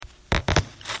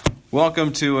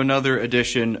Welcome to another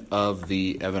edition of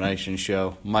the Evan Eichen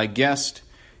Show. My guest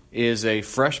is a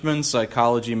freshman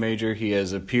psychology major. He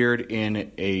has appeared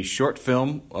in a short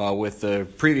film with the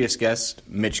previous guest,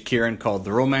 Mitch Kieran, called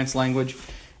The Romance Language.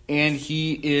 And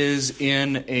he is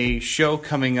in a show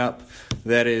coming up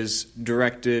that is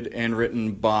directed and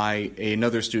written by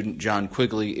another student, John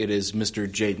Quigley. It is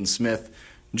Mr. Jaden Smith.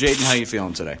 Jaden, how you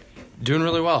feeling today? Doing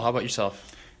really well. How about yourself?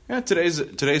 Yeah,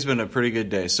 today's been a pretty good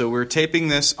day. So we're taping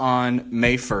this on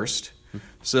May 1st.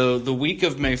 So the week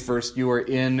of May 1st, you were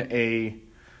in a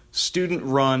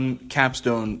student-run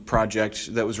capstone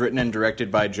project that was written and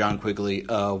directed by John Quigley.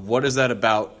 What is that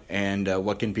about, and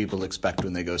what can people expect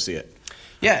when they go see it?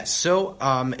 Yeah, so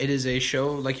it is a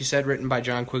show, like you said, written by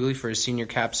John Quigley for his senior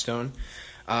capstone.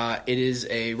 It is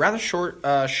a rather short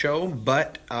show,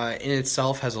 but in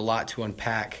itself has a lot to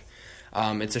unpack.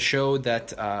 It's a show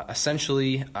that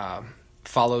essentially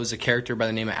follows a character by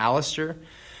the name of Alistair,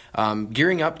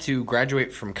 gearing up to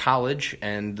graduate from college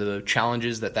and the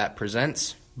challenges that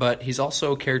presents. But he's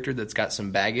also a character that's got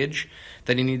some baggage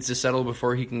that he needs to settle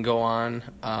before he can go on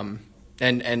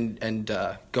and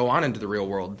go on into the real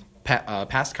world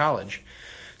past college.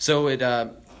 So it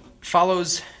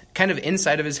follows kind of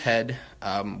inside of his head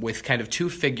with kind of two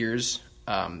figures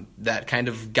that kind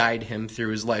of guide him through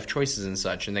his life choices and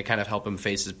such, and they kind of help him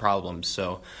face his problems.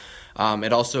 So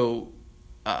it also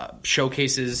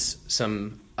showcases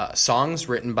some songs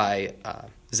written by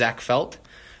Zach Felt,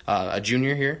 a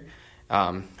junior here.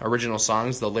 Original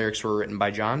songs, the lyrics were written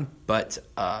by John, but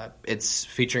it's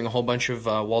featuring a whole bunch of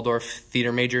Waldorf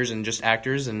theater majors and just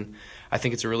actors, and I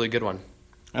think it's a really good one.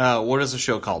 What is the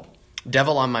show called?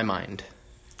 Devil on My Mind.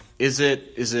 Is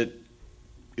it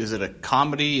a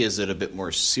comedy? Is it a bit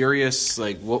more serious?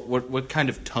 Like, what kind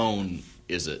of tone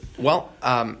is it? Well,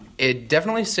 it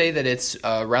definitely say that it's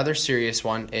a rather serious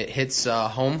one. It hits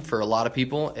home for a lot of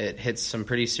people. It hits some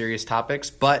pretty serious topics,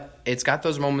 but it's got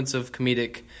those moments of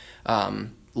comedic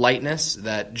lightness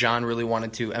that John really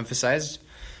wanted to emphasize.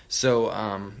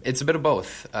 So it's a bit of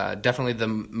both. Definitely the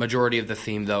majority of the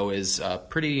theme, though, is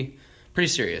pretty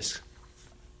serious.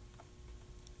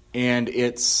 And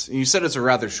you said it's a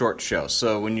rather short show.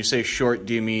 So when you say short,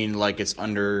 do you mean like it's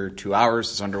under 2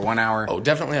 hours, it's under 1 hour? Oh,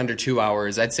 definitely under 2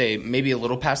 hours. I'd say maybe a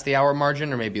little past the hour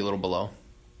margin or maybe a little below.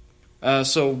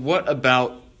 So what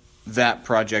about that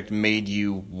project made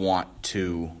you want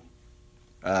to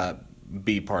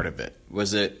be part of it?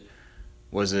 Was it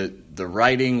the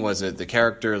writing? Was it the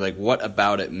character? Like, what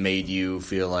about it made you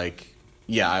feel like,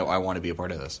 yeah, I want to be a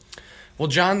part of this? Well,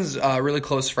 John's a really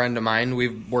close friend of mine.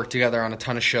 We've worked together on a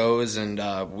ton of shows, and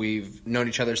we've known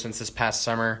each other since this past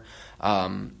summer.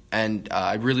 And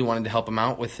I really wanted to help him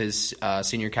out with his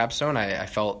senior capstone. I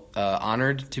felt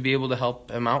honored to be able to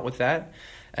help him out with that.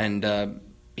 And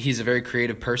he's a very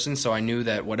creative person, so I knew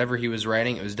that whatever he was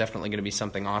writing, it was definitely going to be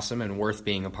something awesome and worth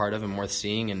being a part of and worth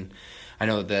seeing. And I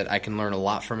know that I can learn a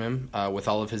lot from him with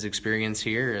all of his experience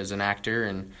here as an actor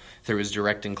and through his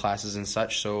directing classes and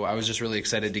such. So I was just really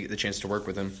excited to get the chance to work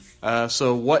with him.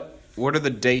 So what are the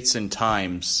dates and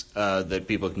times that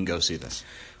people can go see this?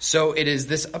 So it is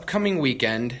this upcoming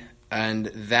weekend, and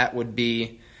that would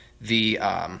be the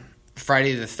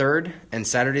Friday the 3rd and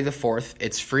Saturday the 4th.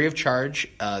 It's free of charge.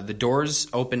 The doors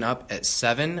open up at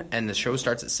 7, and the show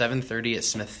starts at 7:30 at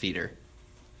Smith Theater.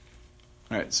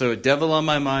 All right, so Devil on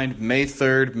My Mind, May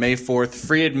 3rd, May 4th,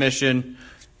 free admission.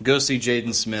 Go see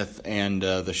Jaden Smith and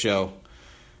the show.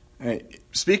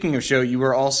 Speaking of show, you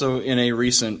were also in a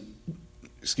recent,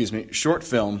 short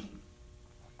film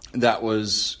that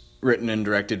was written and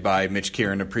directed by Mitch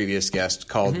Kieran, a previous guest,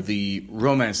 called The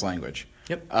Romance Language.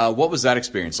 Yep. What was that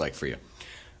experience like for you?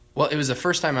 Well, it was the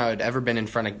first time I had ever been in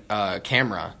front of a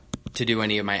camera to do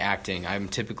any of my acting. I'm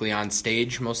typically on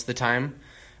stage most of the time.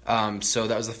 So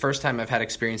that was the first time I've had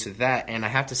experience with that, and I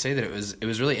have to say that it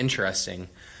was really interesting.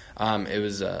 It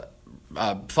was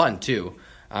fun too.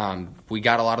 We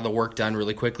got a lot of the work done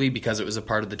really quickly because it was a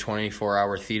part of the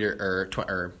 24-hour theater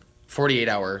or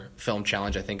 48-hour film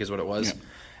challenge, I think is what it was. Yeah.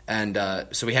 And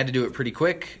so we had to do it pretty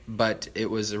quick, but it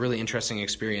was a really interesting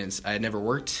experience. I had never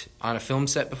worked on a film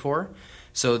set before,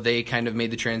 so they kind of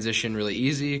made the transition really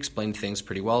easy, explained things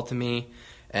pretty well to me,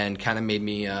 and kind of made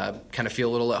me kind of feel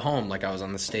a little at home, like I was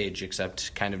on the stage,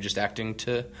 except kind of just acting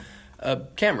to a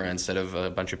camera instead of a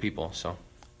bunch of people. So,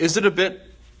 is it a bit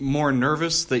more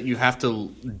nervous that you have to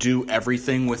do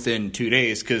everything within 2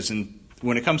 days? Because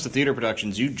when it comes to theater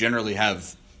productions, you generally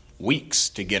have weeks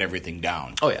to get everything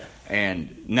down. Oh, yeah.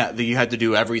 And now that you had to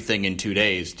do everything in 2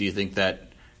 days, do you think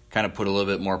that kind of put a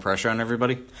little bit more pressure on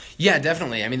everybody? Yeah,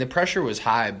 definitely. I mean, the pressure was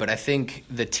high, but I think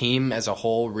the team as a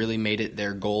whole really made it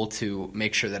their goal to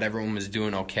make sure that everyone was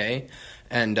doing okay.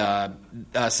 And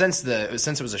since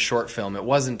it was a short film, it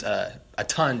wasn't a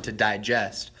ton to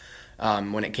digest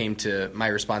when it came to my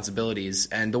responsibilities.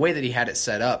 And the way that he had it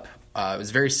set up, it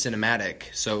was very cinematic.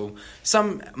 So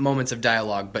some moments of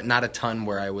dialogue, but not a ton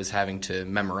where I was having to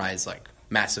memorize like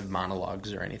massive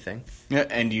monologues or anything. Yeah,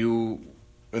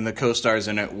 and the co-stars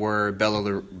in it were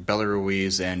Bella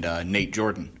Ruiz and Nate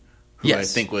Jordan, who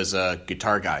Yes. I think was a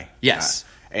guitar guy. Yes.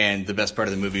 And the best part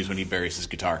of the movie is when he buries his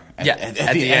guitar. At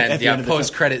the end, of the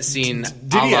post-credit scene,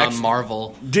 Did he a la actually-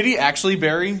 Marvel. Did he actually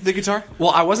bury the guitar?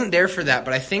 Well, I wasn't there for that,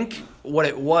 but I think what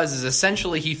it was is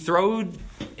essentially he threw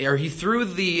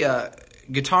the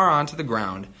guitar onto the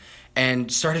ground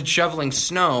and started shoveling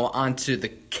snow onto the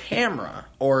camera,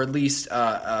 or at least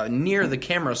near the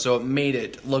camera, so it made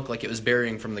it look like it was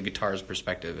burying from the guitar's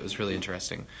perspective. It was really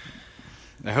interesting.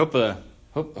 I hope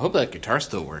that guitar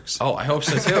still works. Oh, I hope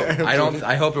so too.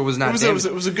 I hope it was not.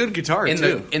 It was a good guitar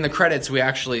too. In the credits, we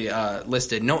actually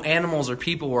listed no animals or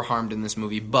people were harmed in this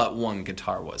movie, but one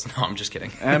guitar was. No, I'm just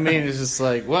kidding. I mean, it's just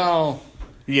like, well,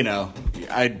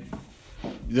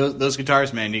 those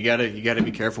guitars, man, you gotta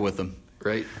be careful with them.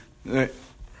 Right.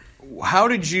 How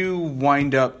did you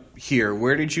wind up here?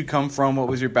 Where did you come from? What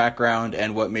was your background,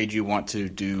 and what made you want to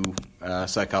do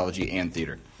psychology and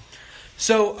theater?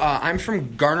 So I'm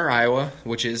from Garner, Iowa,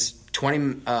 which is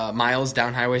 20 miles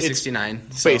down Highway 69.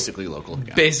 It's basically local.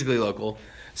 Yeah. Basically local.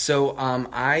 So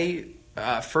I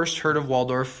first heard of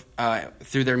Waldorf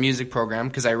through their music program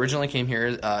because I originally came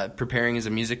here preparing as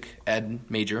a music ed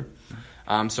major.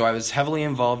 So I was heavily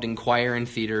involved in choir and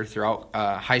theater throughout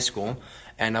high school,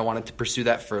 and I wanted to pursue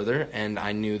that further. And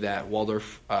I knew that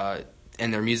Waldorf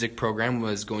and their music program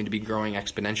was going to be growing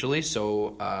exponentially.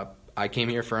 So I came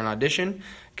here for an audition,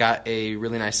 got a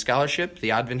really nice scholarship,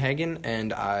 the Advenhagen,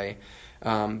 and I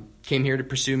came here to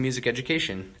pursue music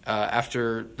education.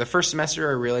 After the first semester,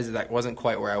 I realized that wasn't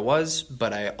quite where I was,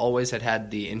 but I always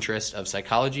had the interest of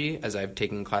psychology, as I've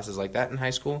taken classes like that in high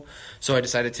school. So I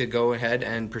decided to go ahead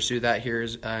and pursue that here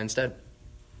instead.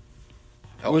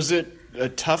 Was it a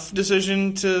tough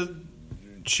decision to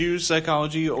choose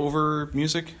psychology over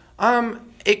music?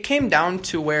 It came down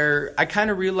to where I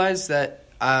kind of realized that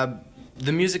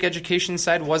the music education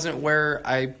side wasn't where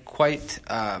I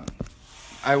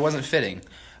wasn't fitting.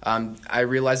 I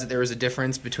realized that there was a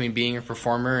difference between being a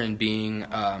performer and being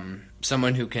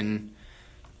someone who can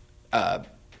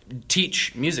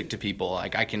teach music to people.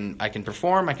 Like I can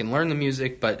perform, I can learn the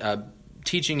music, but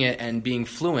teaching it and being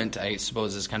fluent, I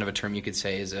suppose, is kind of a term you could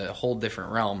say, is a whole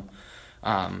different realm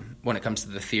when it comes to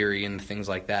the theory and things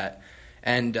like that.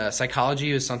 And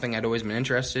psychology was something I'd always been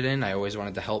interested in. I always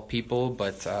wanted to help people,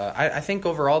 but I think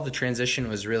overall the transition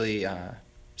was really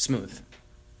smooth.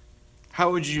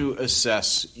 How would you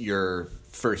assess your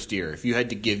first year? If you had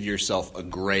to give yourself a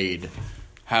grade,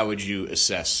 how would you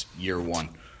assess year one?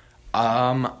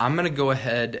 I'm going to go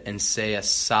ahead and say a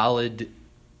solid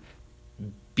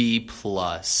B+.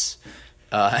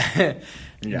 Yeah.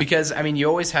 Because, I mean, you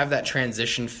always have that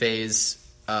transition phase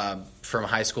from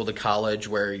high school to college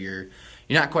where you're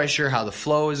not quite sure how the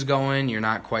flow is going. You're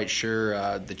not quite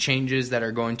sure the changes that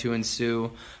are going to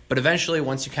ensue. But eventually,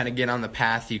 once you kind of get on the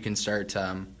path, you can start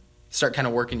kind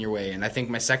of working your way. And I think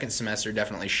my second semester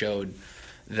definitely showed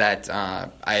that I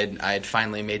had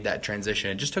finally made that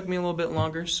transition. It just took me a little bit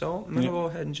longer, so I'm going to go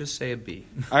ahead and just say a B.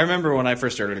 I remember when I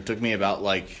first started, it took me about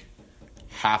like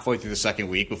halfway through the second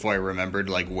week before I remembered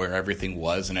like where everything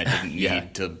was, and I didn't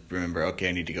need to remember, okay,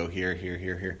 I need to go here, here,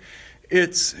 here, here.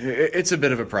 It's a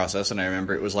bit of a process, and I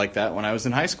remember it was like that when I was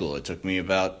in high school. It took me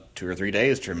about 2 or 3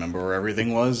 days to remember where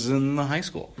everything was in the high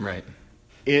school. Right.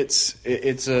 It's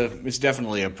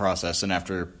definitely a process, and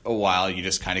after a while, you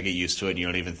just kind of get used to it, and you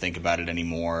don't even think about it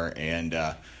anymore, and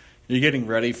you're getting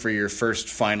ready for your first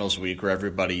finals week where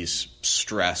everybody's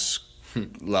stress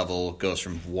level goes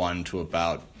from 1 to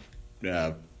about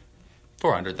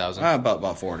 400,000.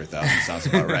 About 400,000 sounds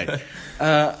about right.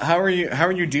 How are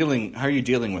you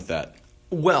dealing with that?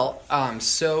 Well,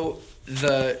 so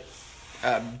the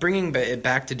bringing it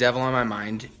back to Devil on My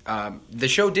Mind, the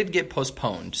show did get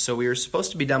postponed. So we were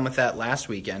supposed to be done with that last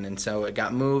weekend, and so it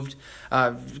got moved.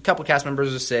 A couple cast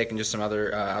members were sick, and just some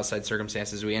other outside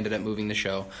circumstances. We ended up moving the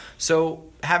show. So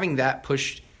having that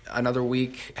pushed another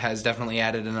week has definitely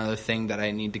added another thing that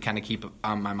I need to kind of keep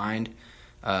on my mind.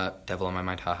 Devil on My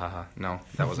Mind, ha ha ha. No,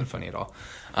 that wasn't funny at all.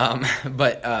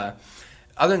 But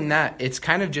other than that, it's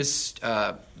kind of just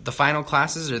the final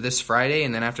classes are this Friday,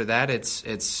 and then after that,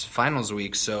 it's finals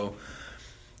week. So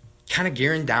kind of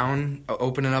gearing down,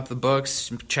 opening up the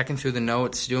books, checking through the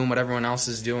notes, doing what everyone else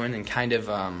is doing, and kind of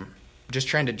just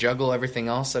trying to juggle everything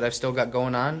else that I've still got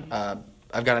going on.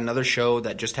 I've got another show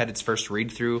that just had its first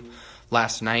read-through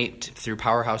last night through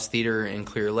Powerhouse Theater in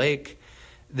Clear Lake.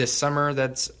 This summer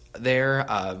that's there.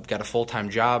 I've got a full-time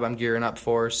job I'm gearing up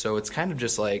for, so it's kind of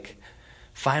just like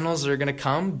finals are going to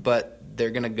come, but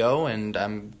they're going to go, and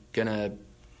I'm going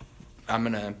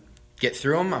to get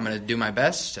through them. I'm going to do my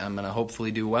best. I'm going to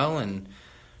hopefully do well and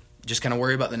just kind of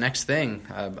worry about the next thing.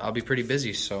 I'll be pretty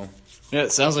busy, so. Yeah,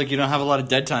 it sounds like you don't have a lot of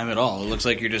dead time at all. It looks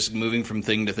like you're just moving from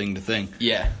thing to thing to thing.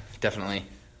 Yeah, definitely.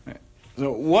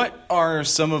 So what are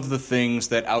some of the things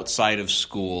that outside of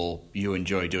school you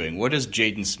enjoy doing? What does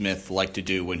Jaden Smith like to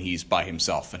do when he's by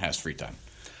himself and has free time?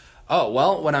 Oh,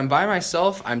 well, when I'm by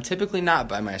myself, I'm typically not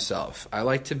by myself. I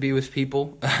like to be with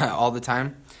people all the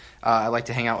time. I like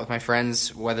to hang out with my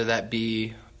friends, whether that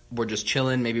be we're just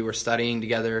chilling, maybe we're studying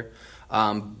together.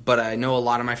 But I know a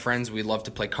lot of my friends, we love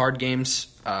to play card games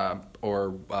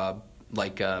or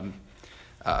like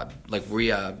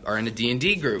we are in a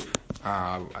D&D group.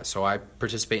 So I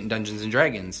participate in Dungeons &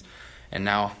 Dragons. And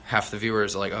now half the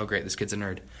viewers are like, oh, great, this kid's a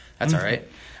nerd. That's all right.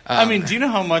 I mean, do you know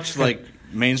how much like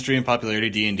mainstream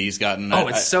popularity D&D's gotten? Oh,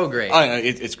 it's so great.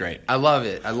 It's great. I love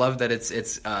it. I love that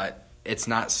it's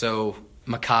not so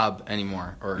macabre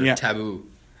anymore or taboo.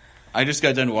 I just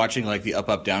got done watching like the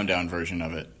Up Down Down version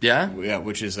of it. Yeah? Yeah,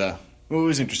 which is it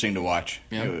was interesting to watch.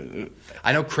 Yeah.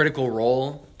 I know Critical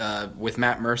Role with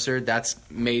Matt Mercer, that's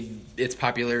made its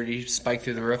popularity spike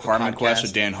through the roof. Harmon Quest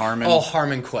with Dan Harmon. Oh,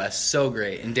 Harmon Quest, so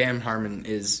great. And Dan Harmon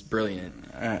is brilliant.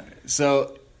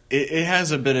 So it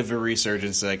has a bit of a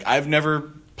resurgence. Like I've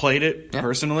never played it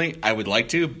personally. I would like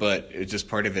to, but it's just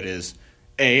part of it is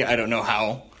A, I don't know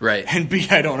how. Right. And B,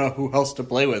 I don't know who else to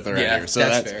play with around here. So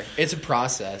that's fair. It's a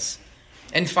process.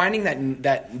 And finding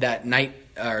that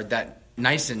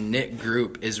nice and knit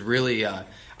group is really, I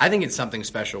think it's something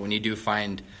special when you do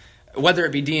find, whether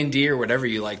it be D&D or whatever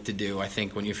you like to do, I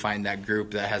think when you find that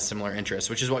group that has similar interests,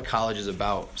 which is what college is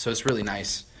about. So it's really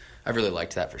nice. I really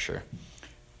liked that for sure.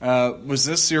 Was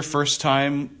this your first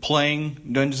time playing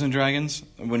Dungeons & Dragons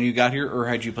when you got here, or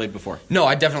had you played before? No,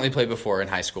 I definitely played before in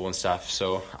high school and stuff.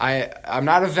 So I'm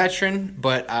not a veteran,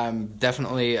 but I'm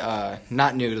definitely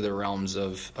not new to the realms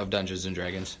of Dungeons &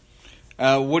 Dragons.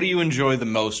 What do you enjoy the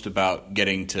most about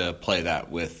getting to play that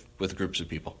with groups of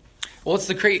people? Well, it's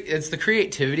the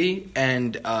creativity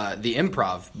and the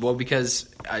improv. Well, because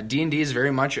D&D is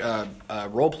very much a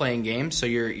role-playing game, so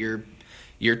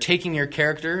you're taking your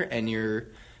character and you're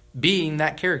being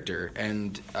that character,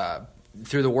 and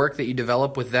through the work that you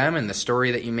develop with them and the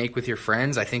story that you make with your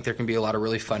friends, I think there can be a lot of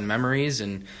really fun memories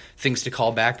and things to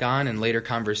call back on in later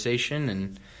conversation,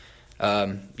 and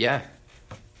and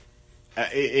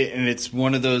it's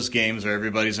one of those games where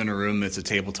everybody's in a room, it's a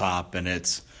tabletop, and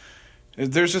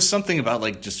there's just something about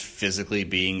like just physically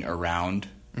being around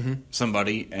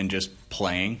somebody and just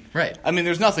playing. Right. I mean,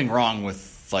 there's nothing wrong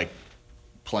with like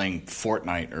playing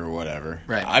Fortnite or whatever.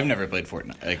 Right. I've never played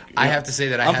Fortnite. Like, I have to say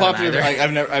that I'm haven't popular.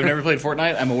 either. I've never played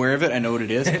Fortnite. I'm aware of it. I know what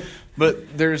it is. But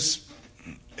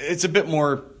it's a bit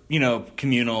more,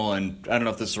 communal, and I don't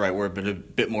know if this is the right word, but a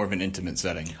bit more of an intimate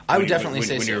setting. I would definitely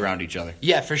say when so. You're around each other.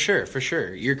 Yeah, for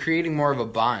sure. You're creating more of a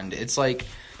bond. It's like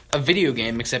a video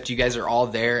game, except you guys are all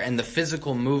there, and the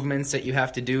physical movements that you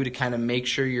have to do to kind of make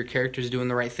sure your character's doing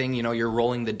the right thing. You're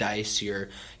rolling the dice, you're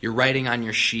writing on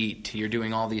your sheet, you're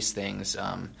doing all these things.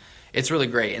 It's really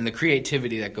great, and the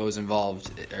creativity that goes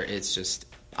involved, it's just,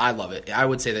 I love it. I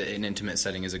would say that an intimate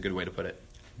setting is a good way to put it.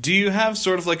 Do you have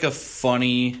sort of like a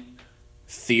funny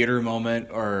theater moment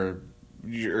or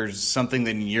something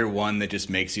in year one that just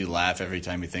makes you laugh every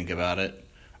time you think about it?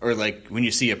 Or like when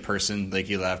you see a person, like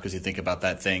you laugh because you think about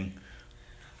that thing?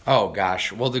 Oh,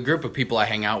 gosh. Well, the group of people I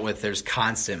hang out with, there's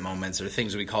constant moments or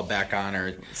things we call back on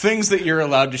or things that you're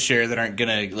allowed to share that aren't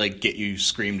going to like get you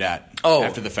screamed at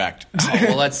after the fact.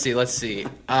 Well, let's see.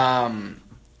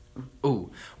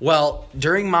 Well,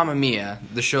 during Mamma Mia,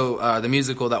 the show, the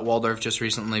musical that Waldorf just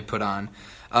recently put on,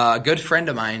 a good friend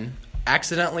of mine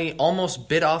accidentally almost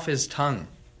bit off his tongue.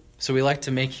 So we like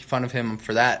to make fun of him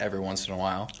for that every once in a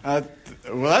while. Well,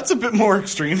 that's a bit more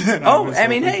extreme than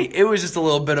hey, it was just a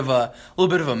little bit of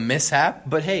a mishap,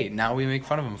 but hey, now we make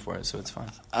fun of him for it, so it's fun.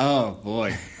 Oh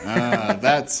boy,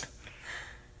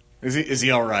 is he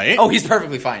all right? Oh, he's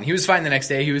perfectly fine. He was fine the next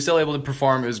day. He was still able to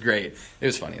perform. It was great. It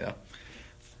was funny though.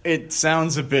 It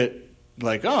sounds a bit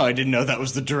like, I didn't know that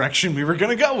was the direction we were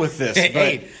going to go with this.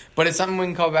 But it's something we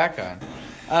can call back on.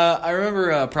 I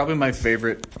remember probably my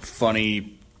favorite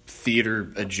funny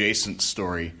theater adjacent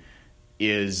story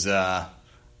is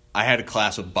I had a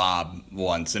class with Bob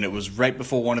once, and it was right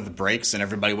before one of the breaks, and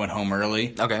everybody went home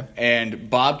early. Okay. And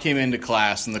Bob came into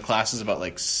class, and the class is about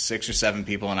like 6 or 7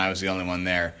 people, and I was the only one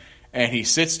there. And he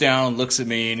sits down, looks at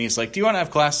me, and he's like, "Do you want to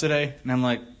have class today?" And I'm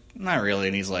like, "Not really."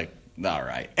 And he's like, "All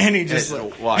right." And he just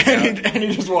walked out. And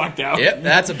he just walked out. Yep,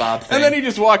 that's a Bob thing. And then he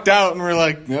just walked out, and we're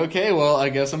like, "Okay, well, I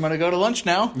guess I'm going to go to lunch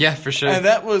now." Yeah, for sure. And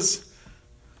that was...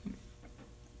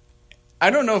 I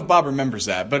don't know if Bob remembers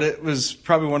that, but it was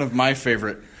probably one of my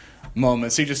favorite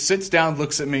moments. He just sits down,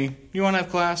 looks at me. "You want to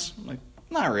have class?" I'm like,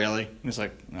 "Not really." He's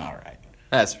like, "All right."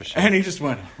 That's for sure. And he just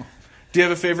went. Do you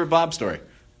have a favorite Bob story?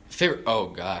 Oh,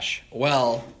 gosh.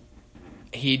 Well,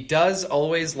 he does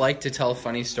always like to tell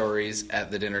funny stories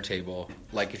at the dinner table.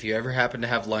 Like, if you ever happen to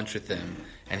have lunch with him,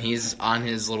 and he's on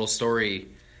his little story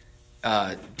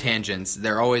tangents,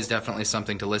 they're always definitely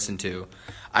something to listen to.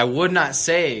 I would not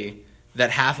say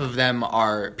that half of them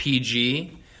are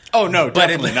PG. Oh, no,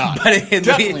 definitely not. But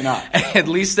Definitely not. At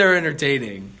least they're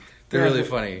entertaining. They're really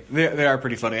funny. They are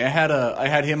pretty funny. I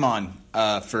had him on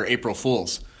for April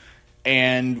Fools,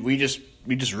 and we just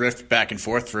riffed back and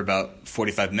forth for about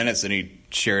 45 minutes, and he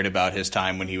shared about his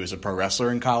time when he was a pro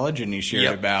wrestler in college, and he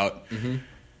shared about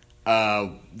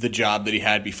the job that he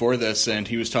had before this, and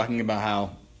he was talking about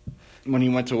how when he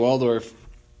went to Waldorf,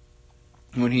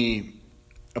 when he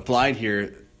applied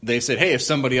here, they said, "Hey, if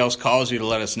somebody else calls you to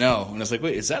let us know." And I was like,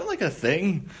 "Wait, is that like a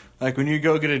thing? Like when you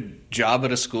go get a job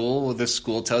at a school, this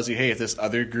school tells you, hey, if this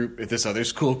other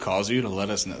school calls you to let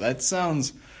us know." That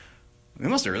sounds... They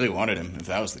must have really wanted him if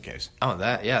that was the case. Oh,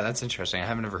 that's interesting. I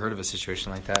haven't ever heard of a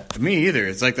situation like that. Me either.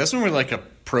 It's like that's when we're like a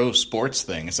pro sports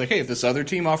thing. It's like, hey, if this other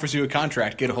team offers you a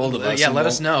contract, get a hold of us. Yeah, let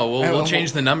us know. We'll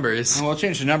change the numbers. We'll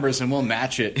change the numbers and we'll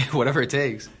match it. Whatever it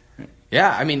takes.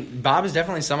 Yeah, I mean, Bob is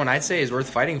definitely someone I'd say is worth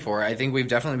fighting for. I think we've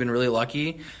definitely been really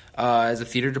lucky as a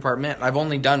theater department. I've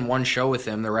only done one show with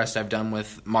him. The rest I've done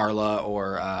with Marla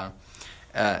or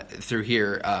through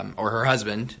here or her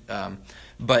husband.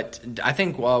 But I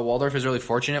think Waldorf is really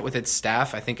fortunate with its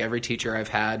staff. I think every teacher I've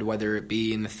had, whether it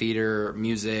be in the theater,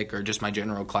 music, or just my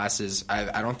general classes,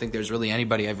 I don't think there's really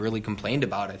anybody I've really complained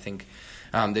about. I think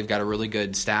they've got a really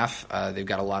good staff. They've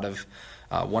got a lot of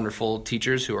wonderful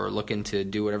teachers who are looking to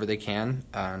do whatever they can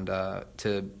and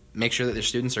to make sure that their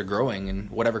students are growing in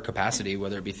whatever capacity,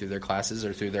 whether it be through their classes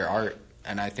or through their art.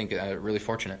 And I think really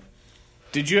fortunate.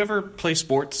 Did you ever play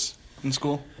sports in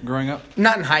school growing up?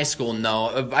 Not in high school,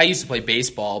 no. I used to play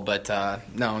baseball, but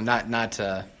no, not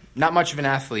much of an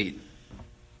athlete.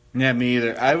 Yeah, me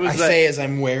either. I say as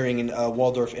I'm wearing a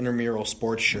Waldorf intramural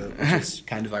sports shirt, which is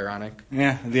kind of ironic.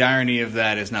 Yeah, the irony of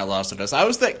that is not lost on us. I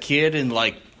was that kid in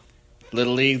like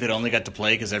Little League that only got to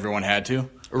play because everyone had to.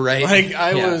 Right. Like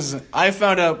I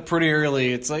found out pretty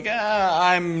early. It's like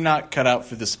I'm not cut out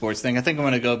for the sports thing. I think I'm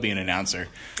going to go be an announcer.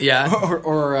 Yeah.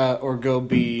 Or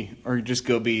just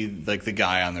go be like the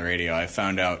guy on the radio. I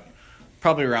found out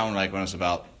probably around like when I was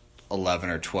about 11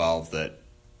 or 12 that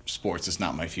sports is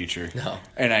not my future. No.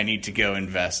 And I need to go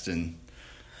invest in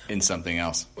something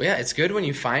else. Well, yeah, it's good when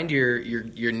you find your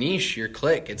niche, your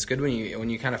clique. It's good when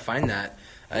you kind of find that.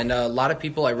 And a lot of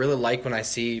people I really like when I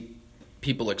see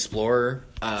people explore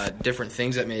different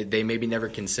things that they maybe never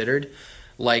considered.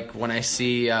 Like when I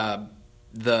see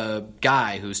the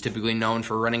guy who's typically known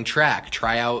for running track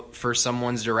try out for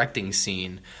someone's directing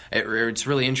scene. It's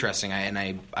really interesting, and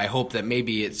I hope that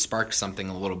maybe it sparks something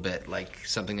a little bit, like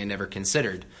something they never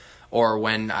considered. Or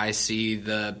when I see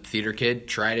the theater kid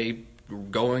try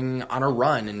going on a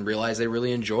run and realize they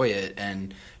really enjoy it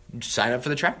and sign up for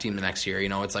the track team the next year. You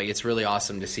know, it's really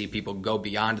awesome to see people go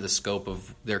beyond the scope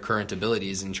of their current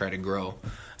abilities and try to grow.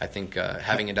 I think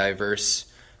having a diverse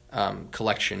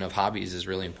collection of hobbies is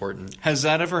really important. Has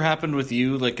that ever happened with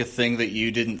you, like a thing that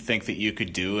you didn't think that you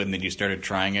could do and then you started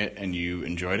trying it and you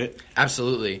enjoyed it?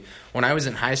 Absolutely. When I was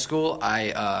in high school,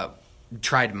 I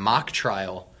tried mock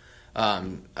trial.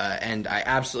 And I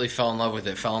absolutely fell in love with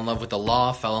it. Fell in love with the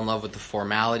law, fell in love with the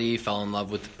formality, fell in love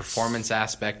with the performance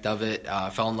aspect of it,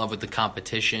 fell in love with the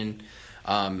competition.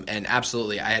 And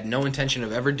absolutely, I had no intention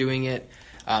of ever doing it.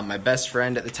 My best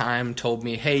friend at the time told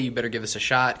me, hey, you better give us a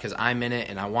shot because I'm in it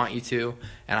and I want you to.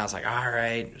 And I was like, all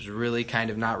right. I was really kind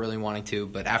of not really wanting to.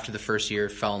 But after the first year,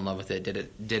 fell in love with it,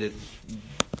 did it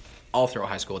all throughout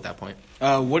high school at that point.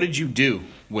 What did you do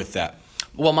with that?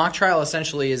 Well, mock trial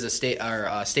essentially is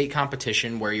a state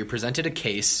competition where you're presented a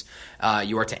case.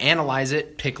 You are to analyze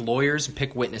it, pick lawyers,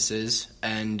 pick witnesses,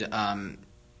 and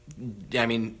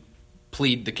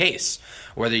plead the case.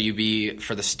 Whether you be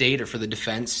for the state or for the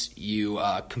defense, you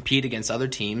compete against other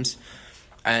teams,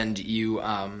 and you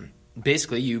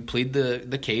basically you plead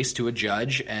the case to a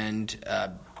judge, and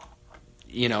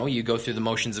you go through the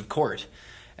motions of court.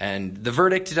 And the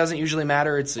verdict doesn't usually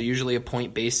matter. It's usually a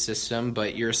point-based system,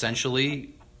 but you're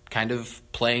essentially kind of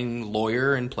playing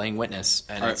lawyer and playing witness.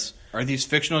 And Are these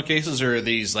fictional cases, or are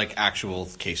these like actual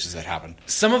cases that happen?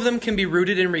 Some of them can be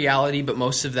rooted in reality, but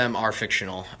most of them are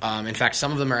fictional. In fact,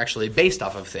 some of them are actually based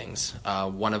off of things.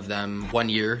 One of them, one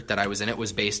year that I was in it,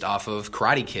 was based off of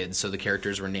Karate Kid, so the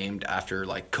characters were named after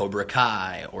like Cobra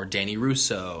Kai or Danny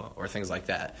Russo or things like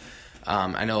that.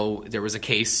 I know there was a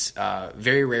case,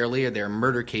 very rarely are there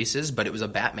murder cases, but it was a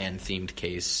Batman-themed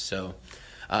case. So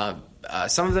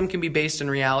some of them can be based in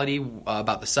reality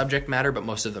about the subject matter, but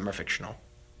most of them are fictional.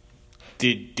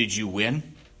 Did you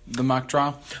win the mock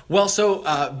trial? Well,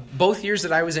 so both years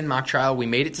that I was in mock trial, we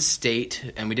made it to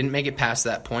state, and we didn't make it past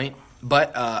that point.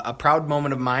 But a proud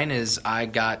moment of mine is I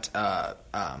got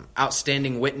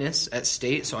outstanding witness at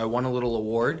state, so I won a little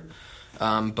award.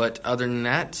 But other than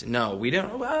that, no, we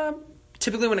don't.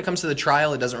 Typically, when it comes to the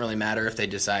trial, it doesn't really matter if they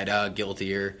decide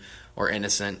guilty or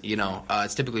innocent.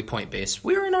 It's typically point-based.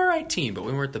 We were an all right team, but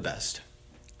we weren't the best.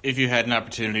 If you had an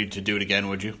opportunity to do it again,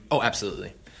 would you? Oh,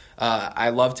 absolutely. I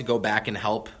love to go back and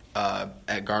help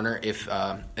at Garner. If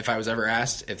I was ever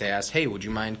asked, if they asked, hey, would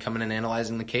you mind coming and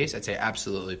analyzing the case? I'd say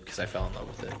absolutely, because I fell in love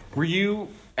with it. Were you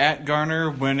at Garner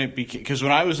when it became... Because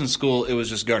when I was in school, it was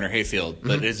just Garner-Hayfield,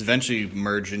 but it's eventually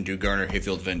merged into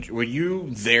Garner-Hayfield Venture. Were you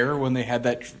there when they had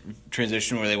that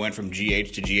transition where they went from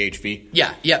GH to GHV?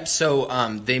 Yeah, yep. So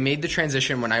they made the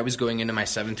transition when I was going into my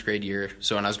 7th grade year.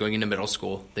 So when I was going into middle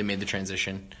school, they made the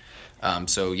transition.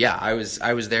 So yeah, I was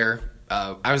there.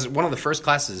 I was one of the first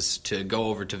classes to go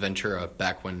over to Ventura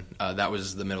back when that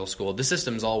was the middle school. The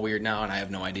system's all weird now, and I have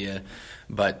no idea.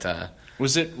 But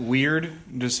was it weird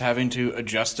just having to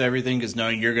adjust to everything because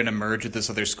knowing you're going to merge with this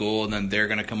other school and then they're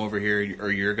going to come over here or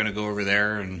you're going to go over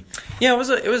there? And yeah, it was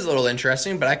a little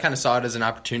interesting, but I kind of saw it as an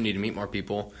opportunity to meet more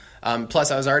people. Plus,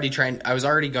 I was already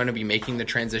going to be making the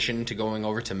transition to going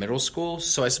over to middle school,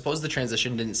 so I suppose the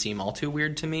transition didn't seem all too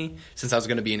weird to me since I was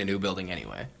going to be in a new building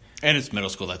anyway. And it's middle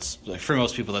school. That's like, for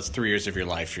most people, that's 3 years of your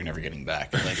life you're never getting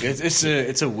back. Like it's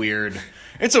a weird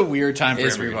time for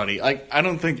everybody. Weird. Like I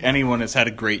don't think anyone has had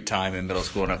a great time in middle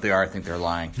school, and if they are, I think they're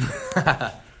lying.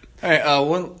 All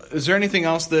right. Is there anything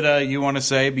else that you want to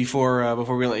say before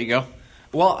we let you go?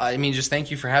 Well, I mean, just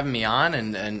thank you for having me on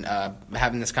and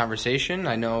having this conversation.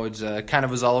 I know it's kind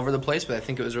of was all over the place, but I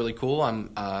think it was really cool.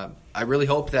 I really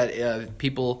hope that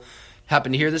people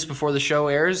happen to hear this before the show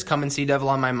airs, come and see Devil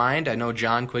on My Mind. I know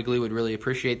John Quigley would really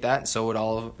appreciate that, and so would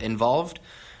all involved.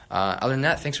 Other than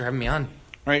that, thanks for having me on. All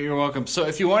right, you're welcome. So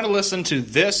if you want to listen to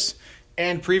this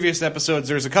and previous episodes,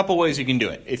 there's a couple ways you can do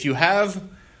it. If you have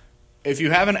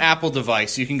an Apple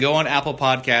device, you can go on Apple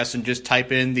Podcasts and just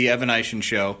type in The Evan Eichen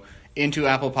Show into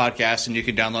Apple Podcasts, and you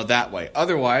can download that way.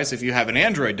 Otherwise, if you have an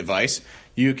Android device,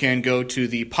 you can go to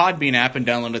the Podbean app and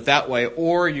download it that way,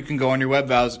 or you can go on your web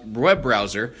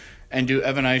browser and do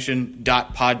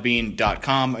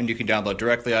evaneisen.podbean.com, and you can download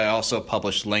directly. I also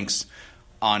publish links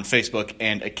on Facebook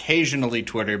and occasionally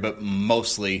Twitter, but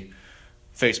mostly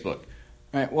Facebook.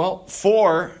 All right, well,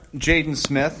 for Jaden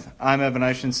Smith, I'm Evan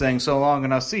Eichen saying so long,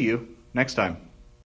 and I'll see you next time.